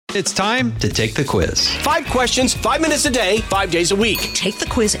It's time to take the quiz. 5 questions, 5 minutes a day, 5 days a week. Take the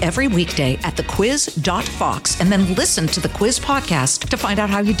quiz every weekday at thequiz.fox and then listen to the quiz podcast to find out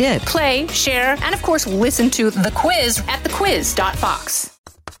how you did. Play, share, and of course, listen to the quiz at thequiz.fox.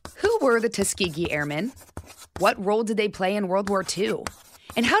 Who were the Tuskegee Airmen? What role did they play in World War II?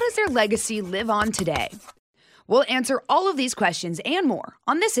 And how does their legacy live on today? We'll answer all of these questions and more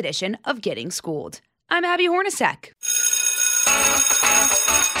on this edition of Getting Schooled. I'm Abby Hornacek.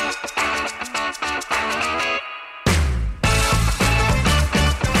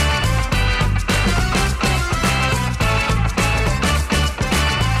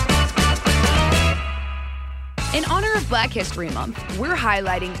 In honor of Black History Month, we're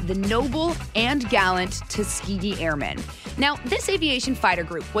highlighting the noble and gallant Tuskegee Airmen. Now, this aviation fighter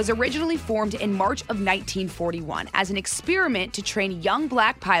group was originally formed in March of 1941 as an experiment to train young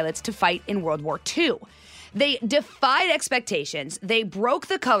black pilots to fight in World War II. They defied expectations, they broke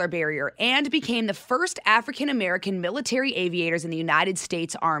the color barrier, and became the first African-American military aviators in the United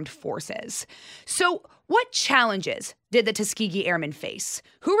States Armed Forces. So, what challenges did the Tuskegee Airmen face?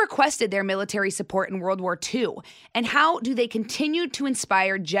 Who requested their military support in World War II? And how do they continue to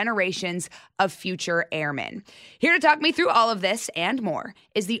inspire generations of future airmen? Here to talk me through all of this and more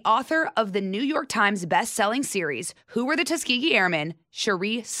is the author of the New York Times best-selling series, Who Were the Tuskegee Airmen?,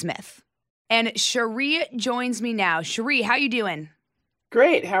 Cherie Smith. And Cherie joins me now. Cherie, how you doing?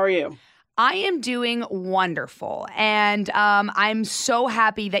 Great. How are you? I am doing wonderful, and I'm so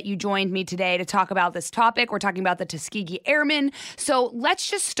happy that you joined me today to talk about this topic. We're talking about the Tuskegee Airmen, so let's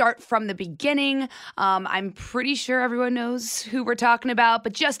just start from the beginning. I'm pretty sure everyone knows who we're talking about,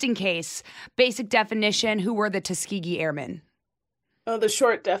 but just in case, basic definition, who were the Tuskegee Airmen? Oh, the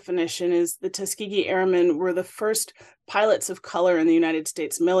short definition is the Tuskegee Airmen were the first pilots of color in the United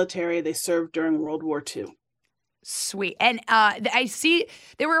States military. They served during World War II. Sweet. And I see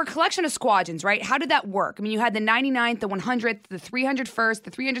there were a collection of squadrons, right? How did that work? I mean, you had the 99th, the 100th, the 301st,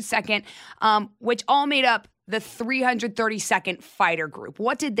 the 302nd, which all made up the 332nd Fighter Group.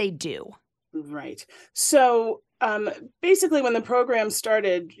 What did they do? Right. So basically, when the program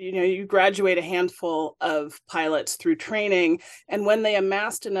started, you graduate a handful of pilots through training. And when they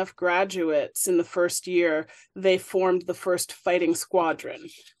amassed enough graduates in the first year, they formed the first fighting squadron.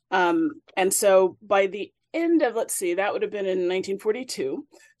 And so by the end of, that would have been in 1942.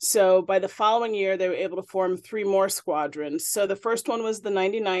 So by the following year, they were able to form 3 more squadrons. So the first one was the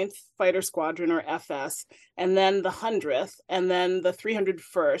 99th Fighter Squadron, or FS, and then the 100th, and then the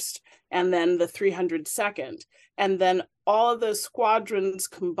 301st, and then the 302nd. And then all of those squadrons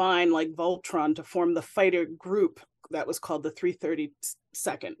combined like Voltron to form the fighter group that was called the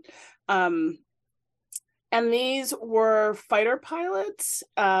 332nd. And these were fighter pilots.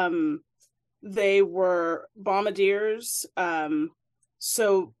 They were bombardiers.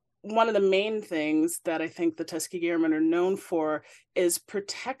 So one of the main things that I think the Tuskegee Airmen are known for is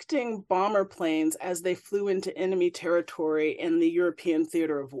protecting bomber planes as they flew into enemy territory in the European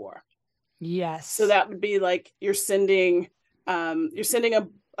theater of war. Yes. So that would be like you're sending a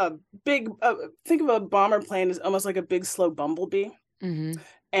big, think of a bomber plane as almost like a big slow bumblebee. Mm-hmm.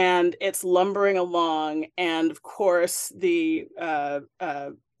 And it's lumbering along. And of course, the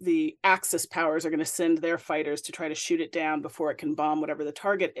Axis powers are going to send their fighters to try to shoot it down before it can bomb whatever the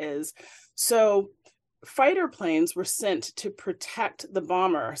target is. So fighter planes were sent to protect the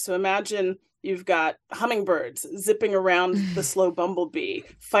bomber. So imagine you've got hummingbirds zipping around the slow bumblebee,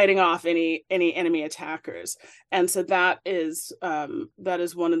 fighting off any enemy attackers. And so that is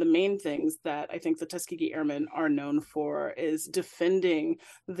one of the main things that I think the Tuskegee Airmen are known for, is defending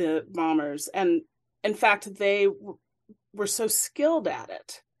the bombers. And in fact, they were so skilled at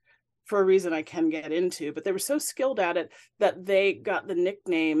it, for a reason I can get into, but they were so skilled at it that they got the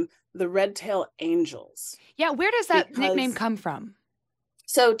nickname the Red Tail Angels. Yeah, where does that nickname come from?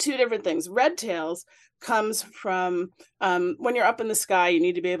 So 2 different things. Red tails comes from when you're up in the sky, you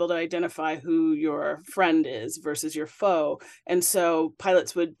need to be able to identify who your friend is versus your foe. And so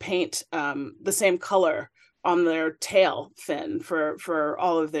pilots would paint the same color on their tail fin for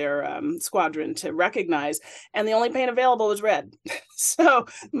all of their squadron to recognize. And the only paint available was red. So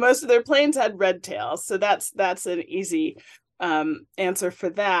most of their planes had red tails. So that's an easy answer for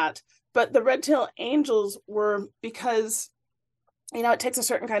that. But the Red Tail Angels were because, it takes a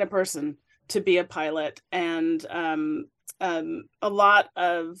certain kind of person to be a pilot. And a lot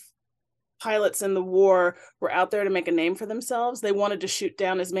of pilots in the war were out there to make a name for themselves. They wanted to shoot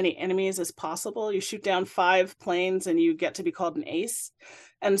down as many enemies as possible. You shoot down 5 planes and you get to be called an ace.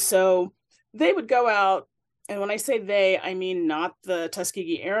 And so they would go out, and when I say they, I mean not the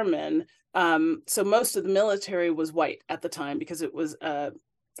Tuskegee Airmen. So most of the military was white at the time because it was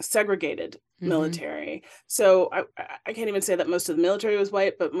segregated military. So I can't even say that most of the military was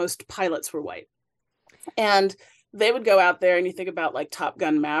white, but most pilots were white. And they would go out there, and you think about like Top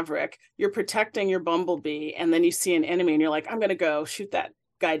Gun Maverick, you're protecting your Bumblebee, and then you see an enemy and you're like, I'm going to go shoot that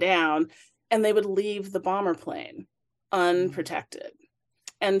guy down. And they would leave the bomber plane unprotected.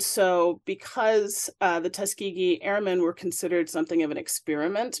 And so because the Tuskegee Airmen were considered something of an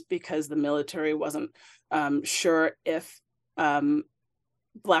experiment, because the military wasn't sure if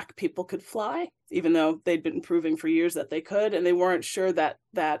Black people could fly, even though they'd been proving for years that they could, and they weren't sure that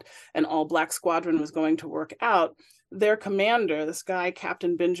an all-Black squadron was going to work out. Their commander, this guy,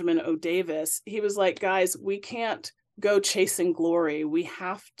 Captain Benjamin O. Davis, he was like, guys, we can't go chasing glory. We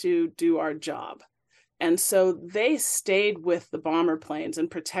have to do our job. And so they stayed with the bomber planes and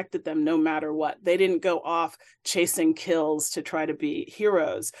protected them no matter what. They didn't go off chasing kills to try to be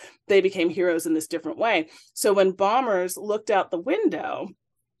heroes. They became heroes in this different way. So when bombers looked out the window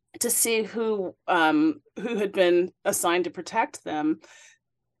to see who had been assigned to protect them,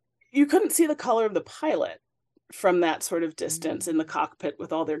 you couldn't see the color of the pilot from that sort of distance in the cockpit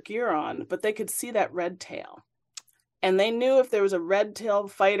with all their gear on, but they could see that red tail. And they knew if there was a red tail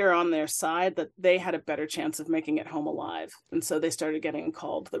fighter on their side, that they had a better chance of making it home alive. And so they started getting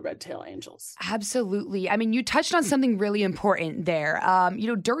called the Red Tail Angels. Absolutely. I mean, you touched on something really important there.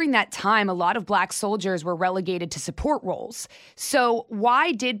 During that time, a lot of Black soldiers were relegated to support roles. So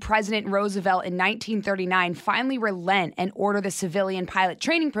why did President Roosevelt in 1939 finally relent and order the civilian pilot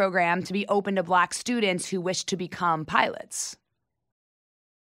training program to be open to Black students who wished to become pilots?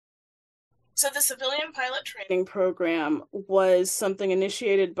 So the civilian pilot training program was something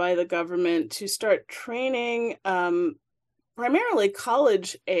initiated by the government to start training primarily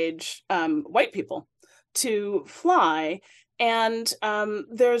college-age white people to fly. And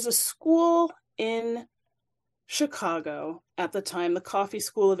there's a school in Chicago at the time, the Coffey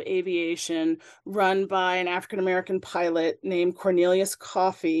School of Aviation, run by an African-American pilot named Cornelius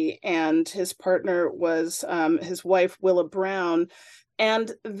Coffey, and his partner was his wife, Willa Brown.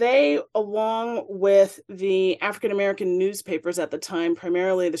 And they, along with the African-American newspapers at the time,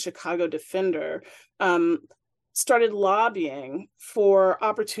 primarily the Chicago Defender, started lobbying for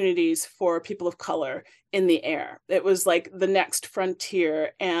opportunities for people of color in the air. It was like the next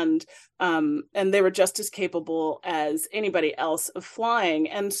frontier, and they were just as capable as anybody else of flying.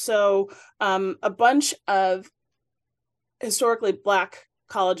 And so a bunch of historically Black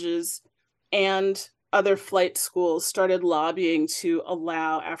colleges and other flight schools started lobbying to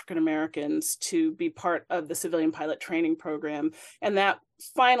allow African Americans to be part of the civilian pilot training program. And that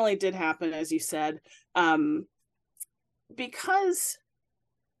finally did happen, as you said, because,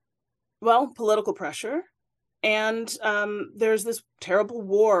 well, political pressure. And there's this terrible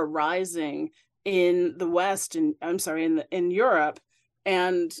war rising in the West, in Europe.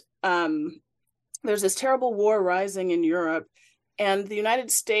 And there's this terrible war rising in Europe. And the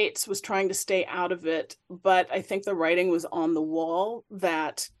United States was trying to stay out of it, but I think the writing was on the wall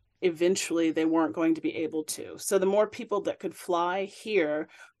that eventually they weren't going to be able to. So the more people that could fly here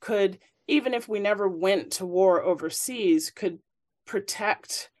could, even if we never went to war overseas, could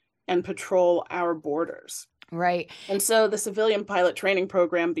protect and patrol our borders. Right. And so the civilian pilot training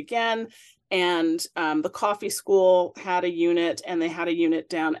program began. And the Coffey School had a unit, and they had a unit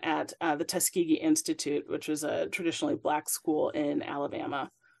down at the Tuskegee Institute, which was a traditionally Black school in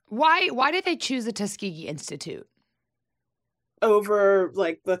Alabama. Why did they choose the Tuskegee Institute over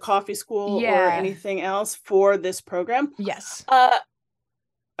like the Coffey School or anything else for this program? Yes.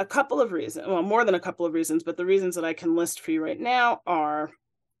 A couple of reasons, well, more than a couple of reasons, but the reasons that I can list for you right now are,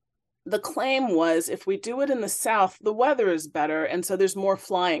 the claim was, if we do it in the South, the weather is better, and so there's more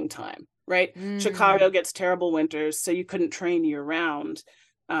flying time. Right? Chicago gets terrible winters, so you couldn't train year round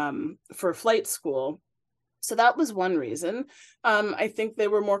for flight school. So that was one reason. I think they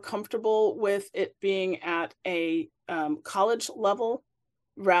were more comfortable with it being at a college level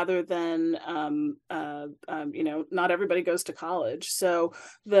rather than, not everybody goes to college. So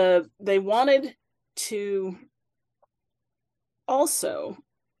they wanted to also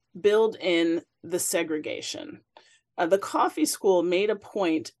build in the segregation. The Coffey School made a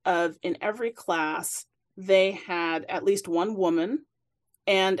point of, in every class, they had at least one woman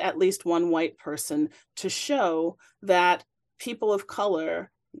and at least one white person to show that people of color,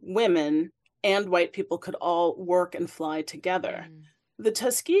 women, and white people could all work and fly together. The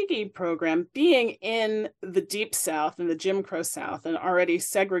Tuskegee program, being in the Deep South and the Jim Crow South and already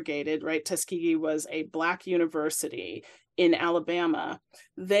segregated, right? Tuskegee was a Black university in Alabama.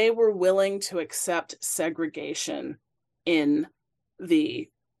 They were willing to accept segregation in the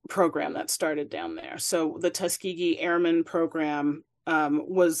program that started down there. So the Tuskegee Airmen program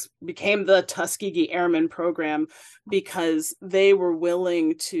became the Tuskegee Airmen program because they were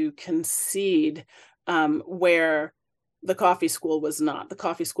willing to concede where the coffee school was not. The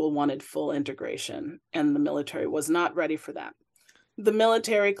coffee school wanted full integration, and the military was not ready for that. The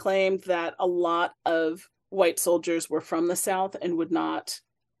military claimed that a lot of white soldiers were from the South and would not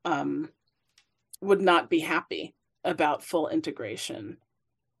be happy about full integration.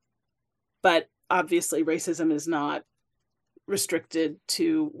 But obviously, racism is not restricted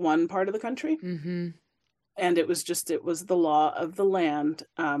to one part of the country. Mm-hmm. And it was the law of the land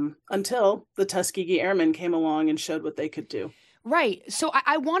until the Tuskegee Airmen came along and showed what they could do. Right. So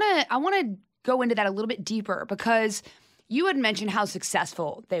I want to go into that a little bit deeper, because you had mentioned how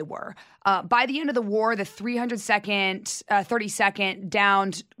successful they were. By the end of the war, the 32nd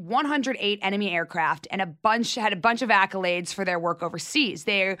downed 108 enemy aircraft and had a bunch of accolades for their work overseas.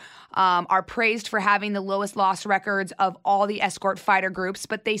 They are praised for having the lowest loss records of all the escort fighter groups,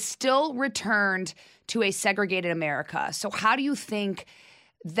 but they still returned to a segregated America. So how do you think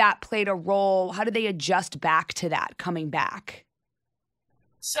that played a role? How did they adjust back to that coming back?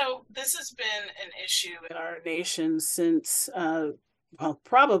 So this has been an issue in our nation since,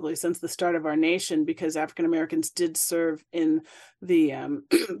 probably since the start of our nation, because African Americans did serve in the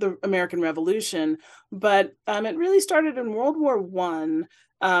the American Revolution. But it really started in World War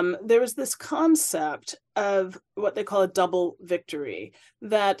I. There was this concept of what they call a double victory,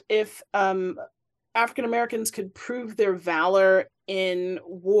 that if African Americans could prove their valor in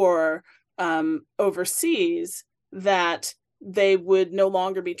war overseas, that they would no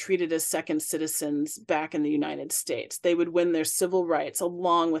longer be treated as second citizens back in the United States. They would win their civil rights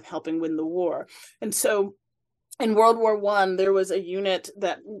along with helping win the war. And so in World War I, there was a unit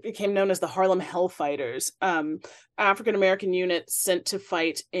that became known as the Harlem Hellfighters, African-American unit sent to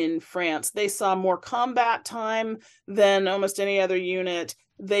fight in France. They saw more combat time than almost any other unit.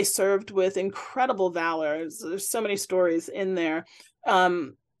 They served with incredible valor. There's so many stories in there.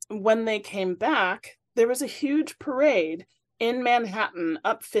 When they came back, there was a huge parade in Manhattan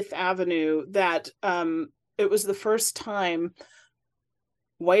up Fifth Avenue that it was the first time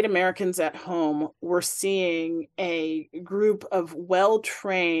white Americans at home were seeing a group of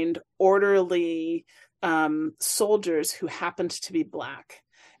well-trained, orderly soldiers who happened to be Black.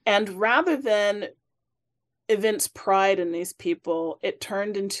 And rather than evince pride in these people, it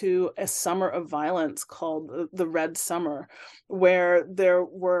turned into a summer of violence called the Red Summer, where there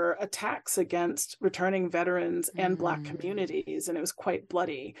were attacks against returning veterans and Black communities, and it was quite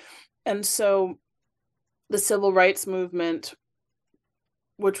bloody. And so the civil rights movement,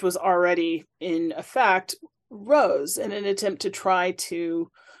 which was already in effect, rose in an attempt to try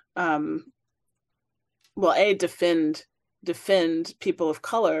to, defend people of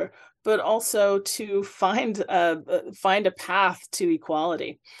color, but also to find a path to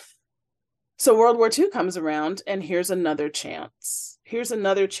equality. So World War II comes around, and here's another chance. Here's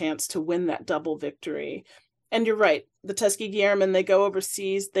another chance to win that double victory. And you're right, the Tuskegee Airmen, they go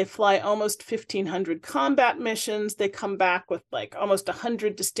overseas, they fly almost 1,500 combat missions, they come back with like almost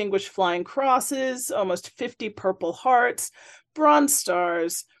 100 Distinguished Flying Crosses, almost 50 Purple Hearts, Bronze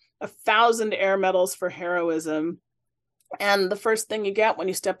Stars, 1,000 air medals for heroism. And the first thing you get when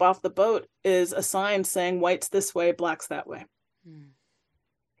you step off the boat is a sign saying whites this way, Blacks that way.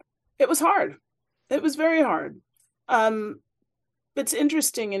 It was hard. It was very hard. It's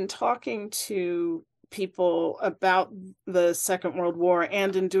interesting in talking to people about the Second World War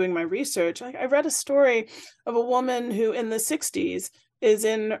and in doing my research, I read a story of a woman who in the 60s is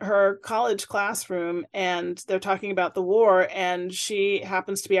in her college classroom and they're talking about the war, and she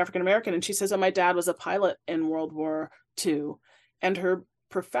happens to be African American, and she says, oh, my dad was a pilot in World War II. And her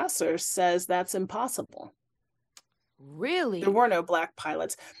professor says that's impossible. Really? There were no Black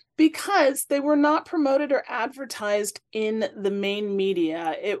pilots because they were not promoted or advertised in the main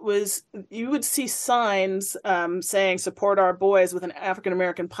media. It was, you would see signs saying support our boys with an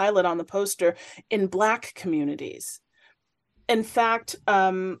African-American pilot on the poster in Black communities. In fact,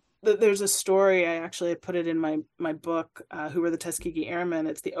 there's a story, I actually put it in my book, Who Were the Tuskegee Airmen?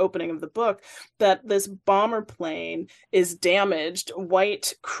 It's the opening of the book, that this bomber plane is damaged,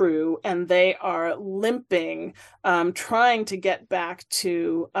 white crew, and they are limping, trying to get back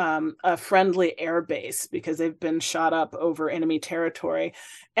to a friendly air base because they've been shot up over enemy territory.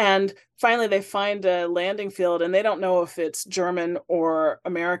 And finally, they find a landing field, and they don't know if it's German or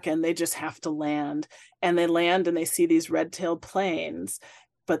American. They just have to land. And they land, and they see these red-tailed planes.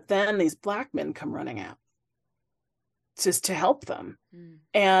 But then these Black men come running out just to help them.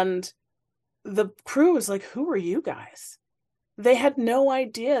 And the crew was like, who are you guys? They had no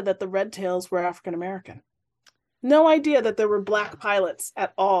idea that the Red Tails were African American. No idea that there were Black pilots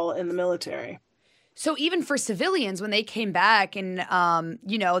at all in the military. So even for civilians, when they came back and,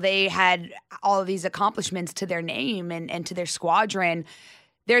 they had all of these accomplishments to their name and to their squadron,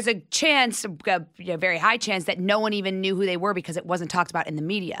 there's a chance, a very high chance, that no one even knew who they were because it wasn't talked about in the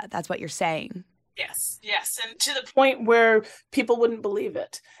media. That's what you're saying. Yes. And to the point where people wouldn't believe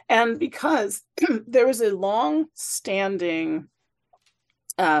it. And because there was a long-standing,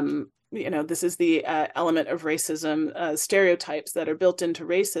 this is the element of racism, stereotypes that are built into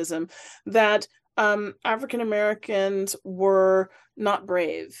racism, that African Americans were not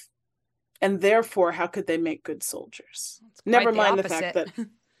brave. And therefore, how could they make good soldiers? Never mind the fact that,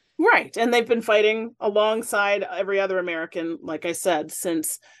 right. And they've been fighting alongside every other American, like I said,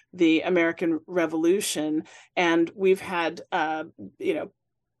 since the American Revolution. And we've had,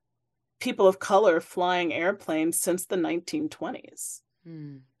 people of color flying airplanes since the 1920s.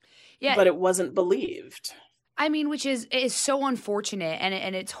 Yeah. But it wasn't believed. I mean, which is so unfortunate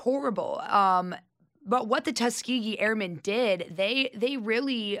and it's horrible. But what the Tuskegee Airmen did, they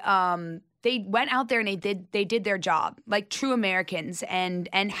really they went out there and they did their job like true Americans and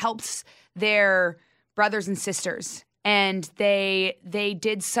helped their brothers and sisters. And they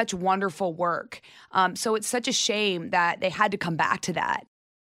did such wonderful work. So it's such a shame that they had to come back to that.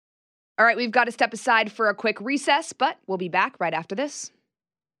 All right, we've got to step aside for a quick recess, but we'll be back right after this.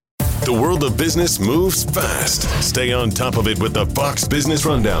 The world of business moves fast. Stay on top of it with the Fox Business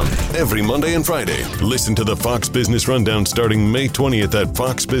Rundown. Every Monday and Friday, listen to the Fox Business Rundown starting May 20th at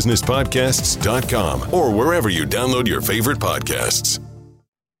foxbusinesspodcasts.com or wherever you download your favorite podcasts.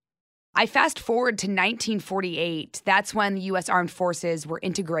 I fast forward to 1948. That's when the U.S. Armed Forces were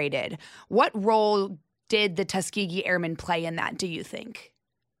integrated. What role did the Tuskegee Airmen play in that, do you think?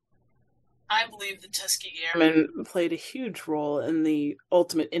 I believe the Tuskegee Airmen played a huge role in the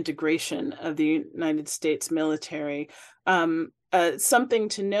ultimate integration of the United States military. Something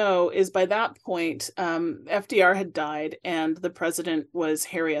to know is by that point, FDR had died and the president was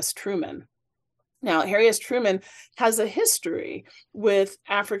Harry S. Truman. Now, Harry S. Truman has a history with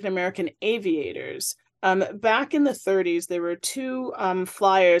African-American aviators. Back in the 30s, there were two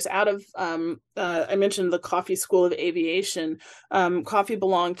flyers out of, I mentioned the Coffee School of Aviation. Coffee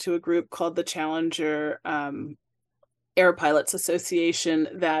belonged to a group called the Challenger Air Pilots Association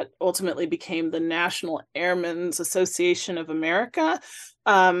that ultimately became the National Airmen's Association of America.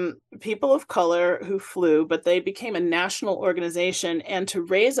 People of color who flew, but they became a national organization. And to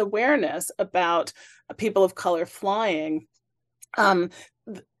raise awareness about people of color flying,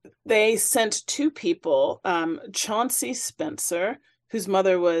 they sent two people, Chauncey Spencer, whose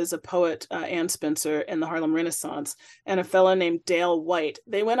mother was a poet, Anne Spencer, in the Harlem Renaissance, and a fellow named Dale White.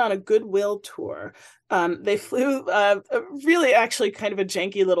 They went on a goodwill tour. They flew really actually kind of a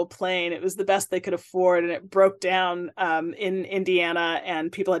janky little plane. It was the best they could afford, and it broke down in Indiana,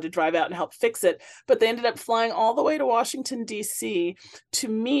 and people had to drive out and help fix it. But they ended up flying all the way to Washington, D.C. to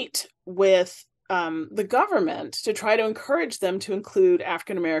meet with the government to try to encourage them to include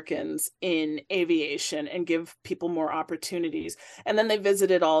African Americans in aviation and give people more opportunities. And then they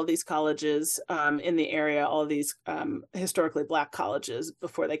visited all of these colleges in the area, all of these historically Black colleges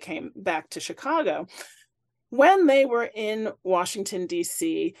before they came back to Chicago. When they were in Washington,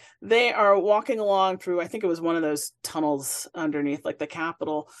 D.C., they are walking along through, I think it was one of those tunnels underneath like the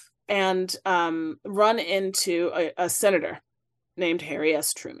Capitol, and run into a senator named Harry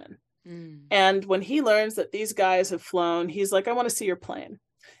S. Truman. And when he learns that these guys have flown, he's like, I want to see your plane.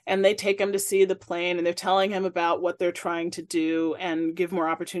 And they take him to see the plane, and they're telling him about what they're trying to do and give more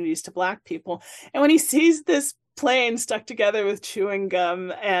opportunities to Black people. And when he sees this plane stuck together with chewing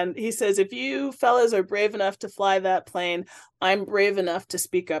gum, and he says, if you fellas are brave enough to fly that plane, I'm brave enough to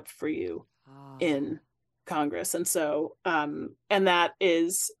speak up for you in Congress. And so, and that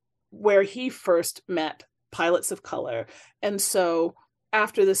is where he first met pilots of color. And so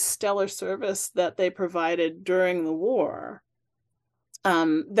after the stellar service that they provided during the war,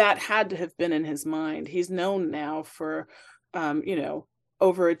 that had to have been in his mind. He's known now for,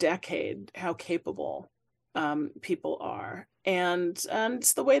 over a decade how capable people are. And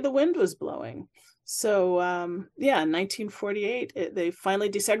it's the way the wind was blowing. So, in 1948, they finally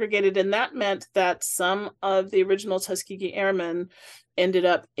desegregated. And that meant that some of the original Tuskegee Airmen ended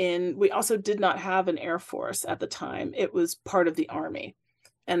up we also did not have an Air Force at the time. It was part of the Army.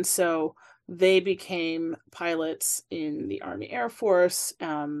 And so they became pilots in the Army Air Force,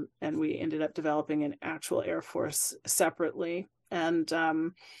 and we ended up developing an actual Air Force separately. And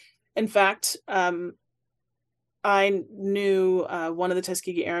in fact, I knew one of the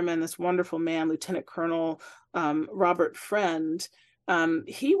Tuskegee Airmen, this wonderful man, Lieutenant Colonel Robert Friend,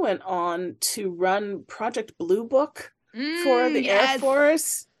 he went on to run Project Blue Book for the Air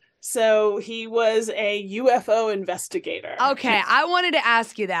Force. So he was a UFO investigator. Okay, I wanted to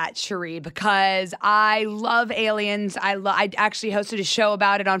ask you that, Cherie, because I love aliens. I actually hosted a show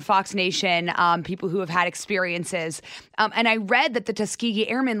about it on Fox Nation, people who have had experiences. And I read that the Tuskegee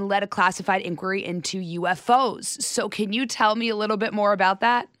Airmen led a classified inquiry into UFOs. So can you tell me a little bit more about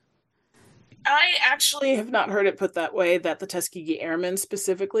that? I actually have not heard it put that way, that the Tuskegee Airmen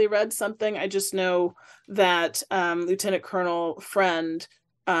specifically read something. I just know that Lieutenant Colonel Friend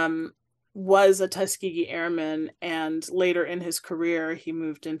was a Tuskegee Airman, and later in his career, he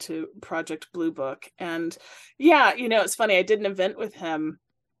moved into Project Blue Book. And yeah, it's funny. I did an event with him,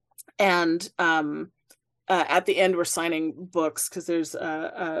 and at the end, we're signing books because there's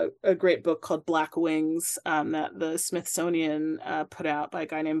a great book called Black Wings that the Smithsonian put out by a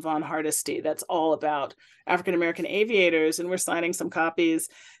guy named Von Hardesty that's all about African-American aviators. And we're signing some copies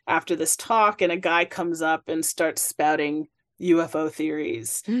after this talk, and a guy comes up and starts spouting UFO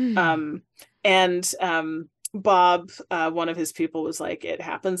theories. Bob, one of his people, was like, it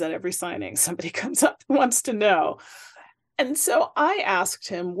happens at every signing. Somebody comes up and wants to know. And so I asked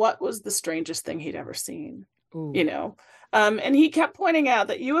him what was the strangest thing he'd ever seen, and he kept pointing out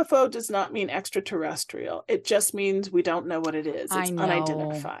that UFO does not mean extraterrestrial. It just means we don't know what it is. It's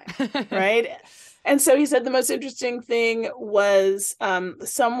unidentified, right? And so he said the most interesting thing was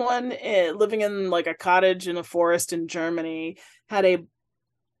someone living in like a cottage in a forest in Germany had a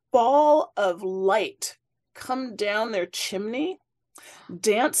ball of light come down their chimney,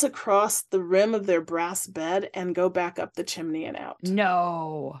 dance across the rim of their brass bed, and go back up the chimney and out.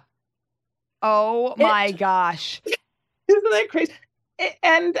 No. Oh my gosh. Isn't that crazy?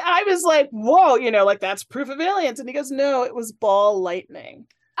 And I was like, whoa, like that's proof of aliens. And he goes, no, it was ball lightning.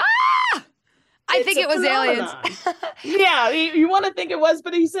 I think it was aliens. Yeah, you want to think it was,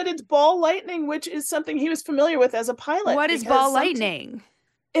 but he said it's ball lightning, which is something he was familiar with as a pilot. What is ball lightning?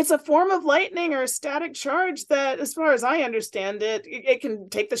 It's a form of lightning or a static charge that, as far as I understand it, it can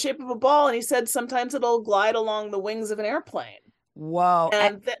take the shape of a ball. And he said sometimes it'll glide along the wings of an airplane. Whoa.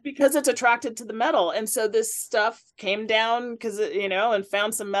 And because it's attracted to the metal. And so this stuff came down because, and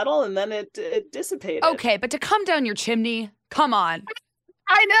found some metal, and then it dissipated. Okay, but to come down your chimney, come on.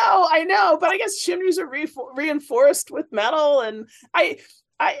 I know, but I guess chimneys are reinforced with metal, and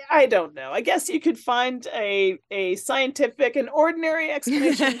I don't know. I guess you could find a scientific, an ordinary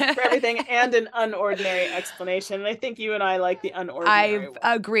explanation for everything and an unordinary explanation. And I think you and I like the unordinary one.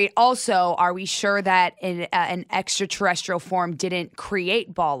 Agree. Also, are we sure that an extraterrestrial form didn't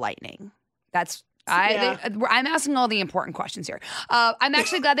create ball lightning? I'm asking all the important questions here. I'm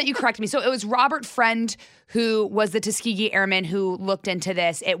actually glad that you corrected me. So it was Robert Friend who was the Tuskegee Airman who looked into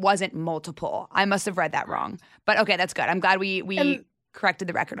this. It wasn't multiple. I must have read that wrong. But okay, that's good. I'm glad we corrected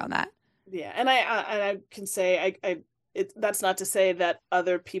the record on that. Yeah, and I can say that's not to say that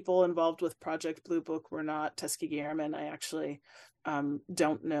other people involved with Project Blue Book were not Tuskegee Airmen. I actually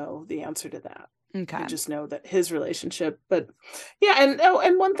don't know the answer to that. Okay. I just know that his relationship, but yeah,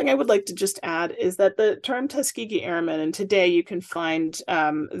 and one thing I would like to just add is that the term Tuskegee Airmen, and today you can find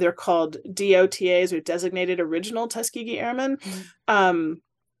they're called DOTAs, or Designated Original Tuskegee Airmen,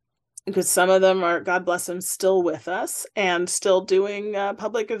 because some of them are, God bless them, still with us and still doing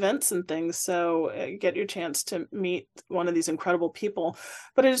public events and things. So get your chance to meet one of these incredible people.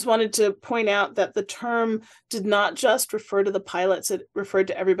 But I just wanted to point out that the term did not just refer to the pilots, it referred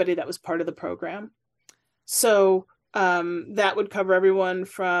to everybody that was part of the program. So that would cover everyone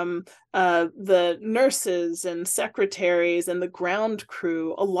from the nurses and secretaries and the ground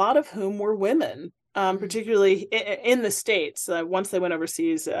crew, a lot of whom were women. Particularly in the States. Once they went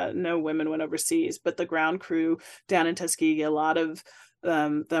overseas, no women went overseas, but the ground crew down in Tuskegee, a lot of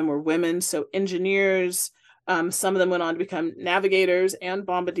them were women. So engineers, some of them went on to become navigators and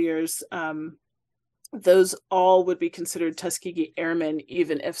bombardiers. Those all would be considered Tuskegee Airmen,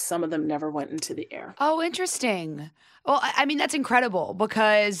 even if some of them never went into the air. Oh, interesting. Well, I mean, that's incredible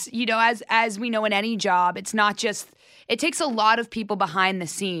because, as we know in any job, it's not just, it takes a lot of people behind the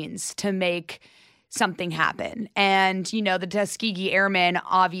scenes to make something happen. And, the Tuskegee Airmen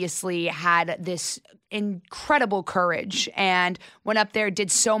obviously had this incredible courage and went up there, did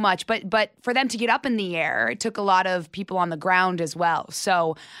so much. But for them to get up in the air, it took a lot of people on the ground as well.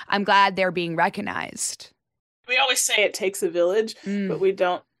 So I'm glad they're being recognized. We always say it takes a village, but we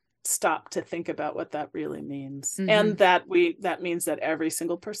don't stop to think about what that really means. Mm-hmm. And that means that every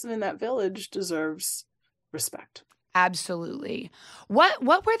single person in that village deserves respect. Absolutely. What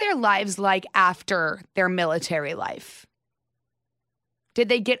were their lives like after their military life? Did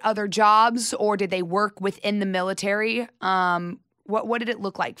they get other jobs or did they work within the military? What did it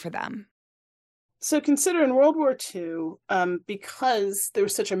look like for them? So consider in World War II, because there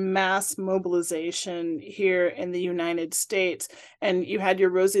was such a mass mobilization here in the United States, and you had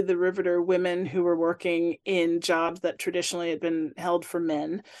your Rosie the Riveter women who were working in jobs that traditionally had been held for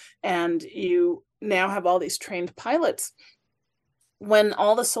men, and you now have all these trained pilots. When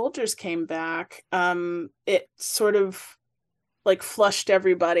all the soldiers came back, it sort of like flushed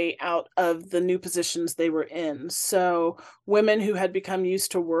everybody out of the new positions they were in. So women who had become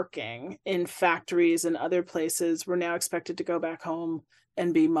used to working in factories and other places were now expected to go back home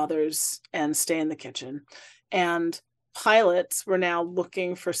and be mothers and stay in the kitchen. And pilots were now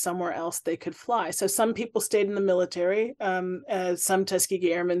looking for somewhere else they could fly. So some people stayed in the military. Some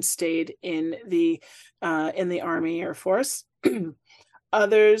Tuskegee Airmen stayed in the Army Air Force.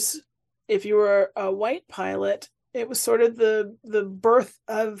 Others, if you were a white pilot, it was sort of the birth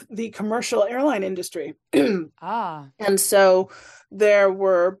of the commercial airline industry. And so there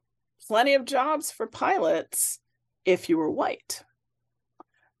were plenty of jobs for pilots if you were white.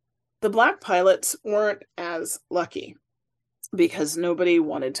 The Black pilots weren't as lucky because nobody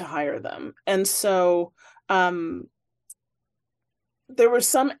wanted to hire them. And so there was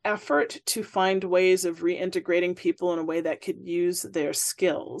some effort to find ways of reintegrating people in a way that could use their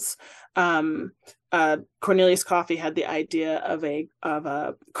skills. Cornelius Coffey had the idea of a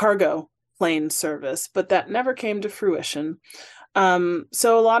cargo plane service, but that never came to fruition.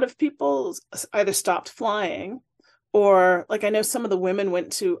 So a lot of people either stopped flying, or like I know some of the women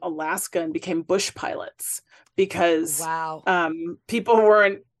went to Alaska and became bush pilots because people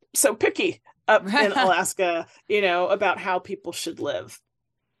weren't so picky up in Alaska, about how people should live.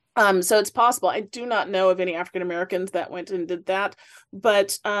 So it's possible. I do not know of any African Americans that went and did that,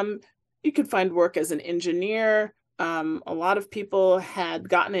 but you could find work as an engineer. A lot of people had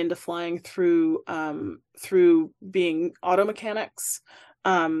gotten into flying through being auto mechanics.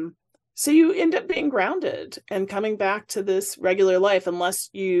 So you end up being grounded and coming back to this regular life unless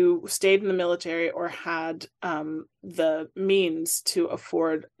you stayed in the military or had the means to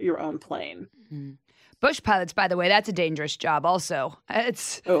afford your own plane. Mm-hmm. Bush pilots, by the way, that's a dangerous job also.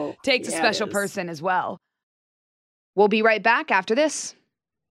 Takes a special person as well. We'll be right back after this.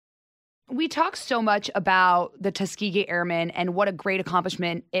 We talk so much about the Tuskegee Airmen and what a great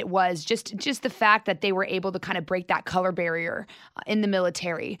accomplishment it was, just the fact that they were able to kind of break that color barrier in the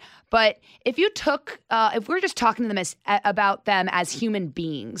military. But if we're just talking to them about them as human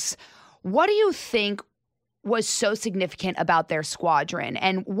beings, what do you think was so significant about their squadron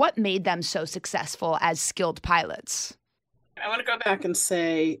and what made them so successful as skilled pilots? I want to go back and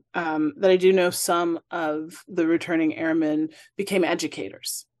say that I do know some of the returning airmen became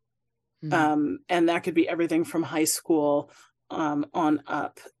educators. Mm-hmm. And that could be everything from high school on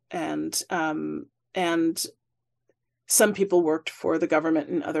up. And some people worked for the government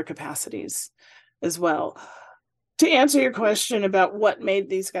in other capacities as well. To answer your question about what made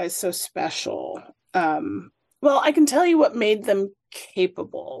these guys so special, well, I can tell you what made them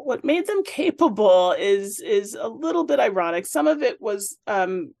capable. What made them capable is a little bit ironic. Some of it was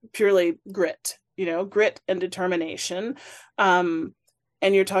purely grit, grit and determination.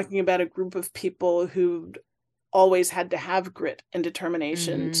 And you're talking about a group of people who always had to have grit and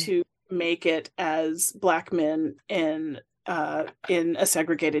determination to make it as Black men in a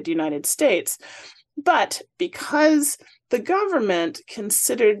segregated United States. But because the government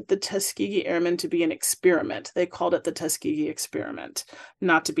considered the Tuskegee Airmen to be an experiment, they called it the Tuskegee Experiment,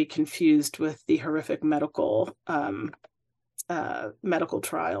 not to be confused with the horrific medical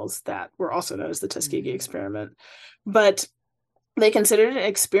trials that were also known as the Tuskegee Experiment. But they considered it an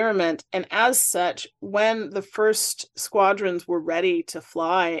experiment, and as such, when the first squadrons were ready to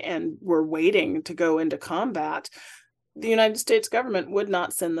fly and were waiting to go into combat, the United States government would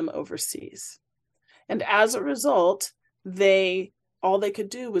not send them overseas. And as a result, all they could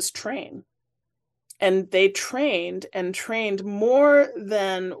do was train. And they trained more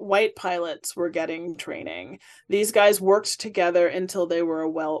than white pilots were getting training. These guys worked together until they were a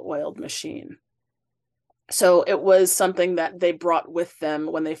well-oiled machine. So it was something that they brought with them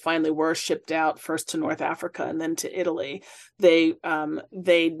when they finally were shipped out, first to North Africa and then to Italy. They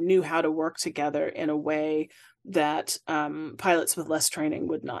knew how to work together in a way that pilots with less training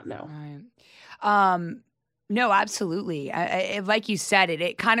would not know. Right. No, absolutely. Like you said,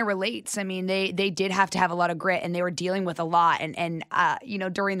 it kind of relates. I mean, they did have to have a lot of grit, and they were dealing with a lot. And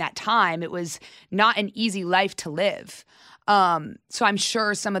during that time, it was not an easy life to live. So I'm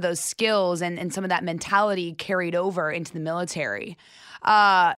sure some of those skills and some of that mentality carried over into the military.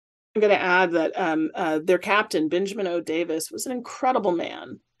 I'm going to add that their captain, Benjamin O. Davis, was an incredible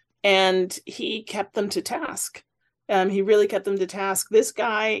man, and he kept them to task. He really kept them to task. This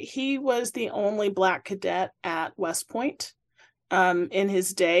guy, he was the only Black cadet at West Point. In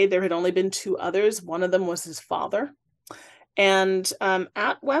his day, there had only been 2 others. One of them was his father. And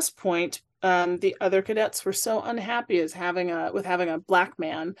at West Point, the other cadets were so unhappy with having a Black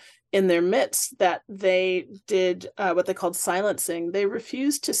man in their midst that they did what they called silencing. They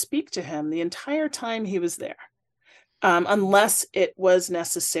refused to speak to him the entire time he was there, unless it was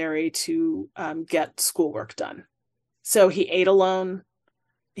necessary to get schoolwork done. So he ate alone.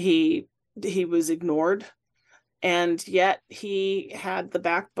 He was ignored. And yet he had the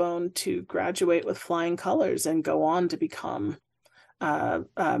backbone to graduate with flying colors and go on to become,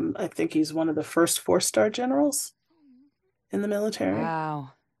 I think he's one of the first 4-star generals in the military.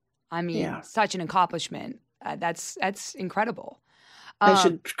 Wow. I mean, such an accomplishment. That's incredible. I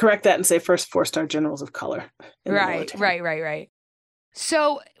should correct that and say first 4-star generals of color. Right.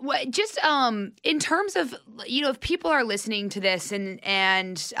 So just in terms of, if people are listening to this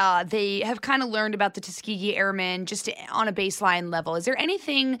and they have kind of learned about the Tuskegee Airmen just on a baseline level, is there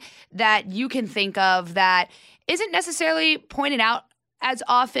anything that you can think of that isn't necessarily pointed out as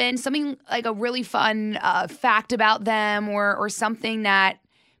often, something like a really fun fact about them or something that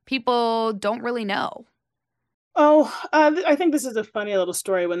people don't really know? I think this is a funny little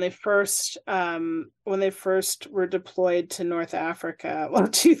story. When they first were deployed to North Africa,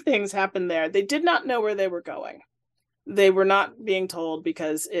 2 things happened there. They did not know where they were going. They were not being told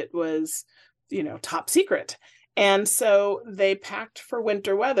because it was, top secret. And so they packed for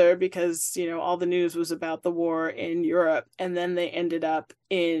winter weather because, all the news was about the war in Europe. And then they ended up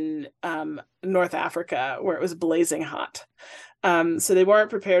in North Africa where it was blazing hot. So they weren't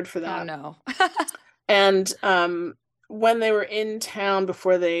prepared for that. Oh, no. And when they were in town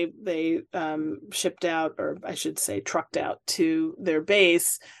before they shipped out, or I should say trucked out to their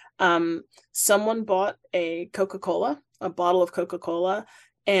base, someone bought a bottle of Coca-Cola,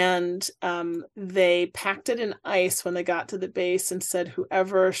 and they packed it in ice when they got to the base and said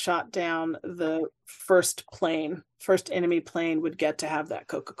whoever shot down the first enemy plane would get to have that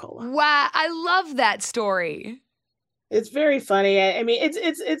Coca-Cola. Wow, I love that story. It's very funny. I mean,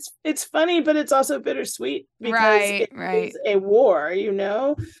 it's funny, but it's also bittersweet because it is a war,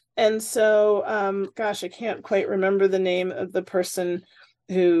 And so, gosh, I can't quite remember the name of the person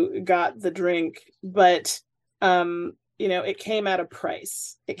who got the drink, but it came at a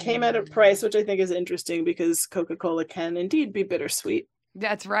price. It came at a price, which I think is interesting because Coca-Cola can indeed be bittersweet.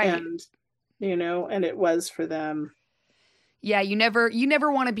 That's right. And and it was for them. Yeah, you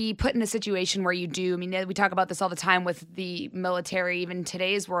never want to be put in a situation where you do. I mean, we talk about this all the time with the military, even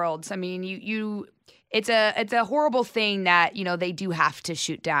today's world. I mean, it's a horrible thing that, they do have to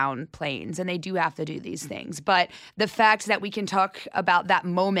shoot down planes and they do have to do these things. But the fact that we can talk about that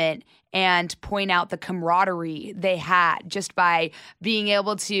moment and point out the camaraderie they had just by being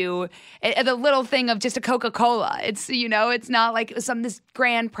able to, the little thing of just a Coca-Cola. It's, it's not like this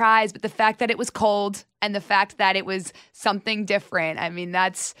grand prize, but the fact that it was cold and the fact that it was something different. I mean,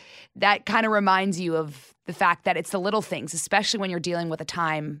 that kind of reminds you of the fact that it's the little things, especially when you're dealing with a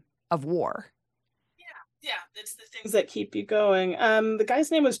time of war. Yeah, it's the things that keep you going. The guy's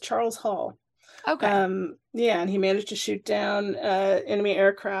name was Charles Hall. Okay. And he managed to shoot down enemy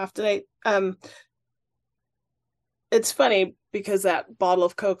aircraft. And it's funny because that bottle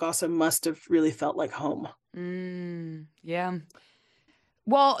of Coke also must have really felt like home. Yeah.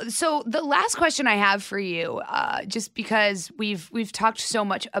 Well, so the last question I have for you, just because we've talked so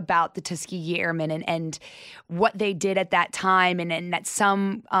much about the Tuskegee Airmen and what they did at that time, and that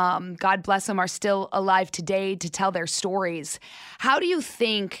some, God bless them, are still alive today to tell their stories. How do you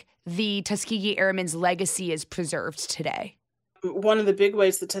think the Tuskegee Airmen's legacy is preserved today? One of the big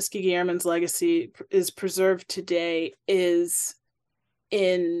ways the Tuskegee Airmen's legacy is preserved today is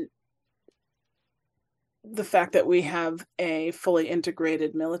in the fact that we have a fully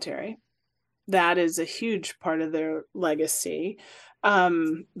integrated military. That is a huge part of their legacy.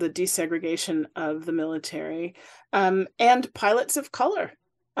 The desegregation of the military, and pilots of color.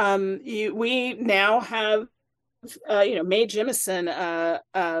 We now have, Mae Jemison,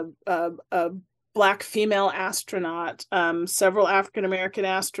 a Black female astronaut. Several African-American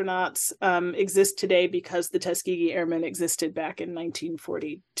astronauts exist today because the Tuskegee Airmen existed back in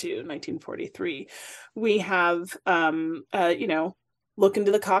 1942, 1943. We have, look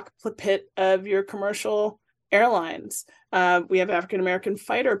into the cockpit of your commercial airlines. We have African-American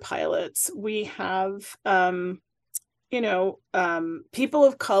fighter pilots. We have, people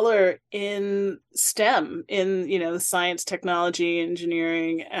of color in STEM, in, science, technology,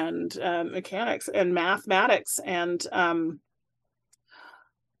 engineering, and mechanics and mathematics. And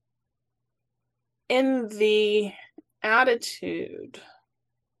in the attitude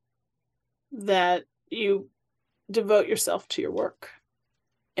that you devote yourself to your work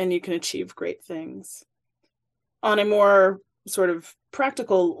and you can achieve great things. On a more sort of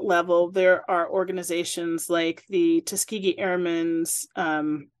practical level, there are organizations like the Tuskegee Airmen's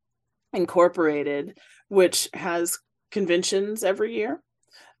Incorporated, which has conventions every year.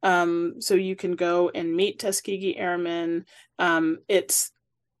 So you can go and meet Tuskegee Airmen. It's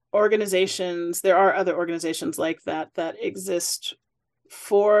organizations, there are other organizations like that exist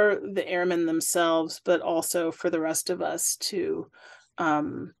for the airmen themselves, but also for the rest of us to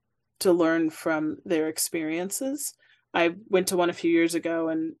learn from their experiences. I went to one a few years ago,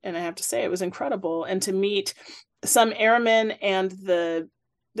 and I have to say it was incredible. And to meet some airmen and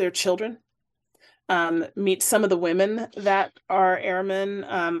their children, meet some of the women that are airmen.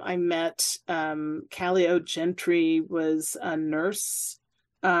 I met Callie O'Gentry, was a nurse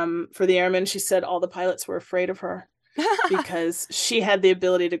for the airmen. She said all the pilots were afraid of her because she had the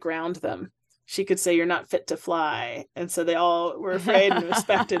ability to ground them. She could say, "You're not fit to fly." And so they all were afraid and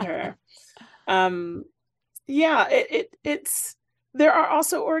respected her. It's there are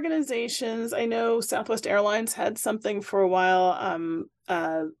also organizations. I know Southwest Airlines had something for a while.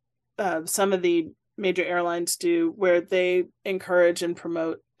 Some of the major airlines do, where they encourage and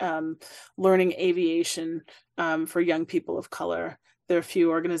promote learning aviation for young people of color. There are a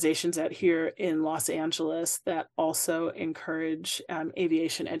few organizations out here in Los Angeles that also encourage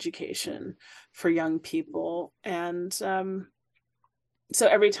aviation education for young people. And so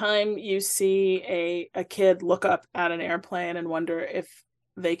every time you see a kid look up at an airplane and wonder if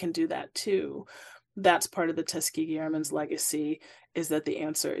they can do that too, that's part of the Tuskegee Airmen's legacy, is that the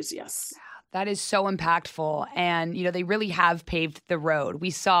answer is yes. That is so impactful. And, they really have paved the road.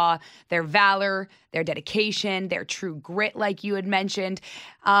 We saw their valor, their dedication, their true grit, like you had mentioned.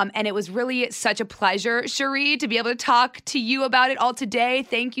 And it was really such a pleasure, Cherie, to be able to talk to you about it all today.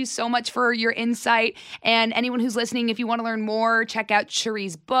 Thank you so much for your insight. And anyone who's listening, if you want to learn more, check out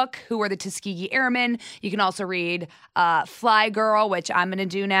Cherie's book, Who Are the Tuskegee Airmen? You can also read Fly Girl, which I'm going to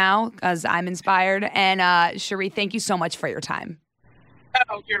do now because I'm inspired. And Cherie, thank you so much for your time.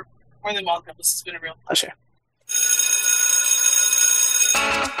 Oh, you're more than welcome. This has been a real pleasure.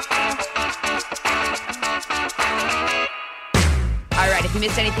 All right, if you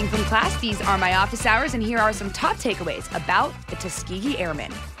missed anything from class, these are my office hours, and here are some top takeaways about the Tuskegee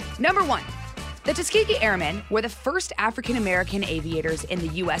Airmen. Number 1, the Tuskegee Airmen were the first African-American aviators in the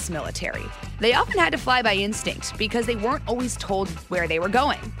U.S. military. They often had to fly by instinct because they weren't always told where they were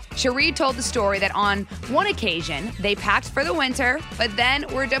going. Cherie told the story that on one occasion, they packed for the winter, but then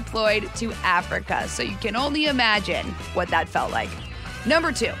were deployed to Africa. So you can only imagine what that felt like.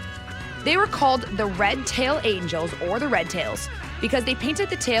 Number 2, they were called the Red Tail Angels, or the Red Tails, because they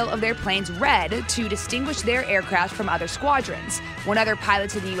painted the tail of their planes red to distinguish their aircraft from other squadrons. When other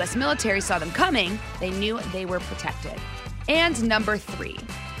pilots in the U.S. military saw them coming, they knew they were protected. And number 3,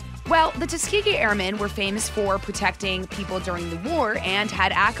 well, the Tuskegee Airmen were famous for protecting people during the war and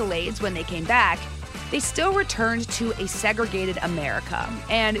had accolades when they came back. They still returned to a segregated America.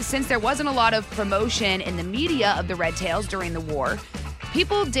 And since there wasn't a lot of promotion in the media of the Red Tails during the war,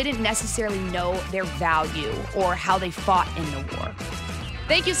 people didn't necessarily know their value or how they fought in the war.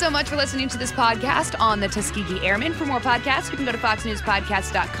 Thank you so much for listening to this podcast on the Tuskegee Airmen. For more podcasts, you can go to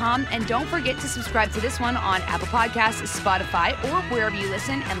foxnewspodcast.com. And don't forget to subscribe to this one on Apple Podcasts, Spotify, or wherever you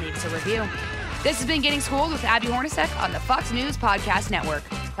listen, and leave us a review. This has been Getting Schooled with Abby Hornacek on the Fox News Podcast Network.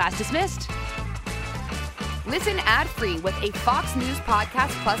 Class dismissed. Listen ad-free with a Fox News Podcast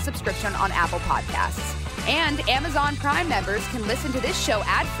Plus subscription on Apple Podcasts. And Amazon Prime members can listen to this show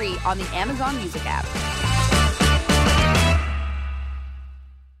ad-free on the Amazon Music app.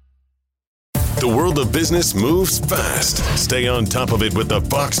 The world of business moves fast. Stay on top of it with the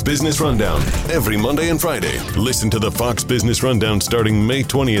Fox Business Rundown. Every Monday and Friday, listen to the Fox Business Rundown starting May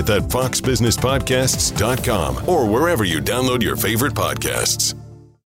 20th at foxbusinesspodcasts.com or wherever you download your favorite podcasts.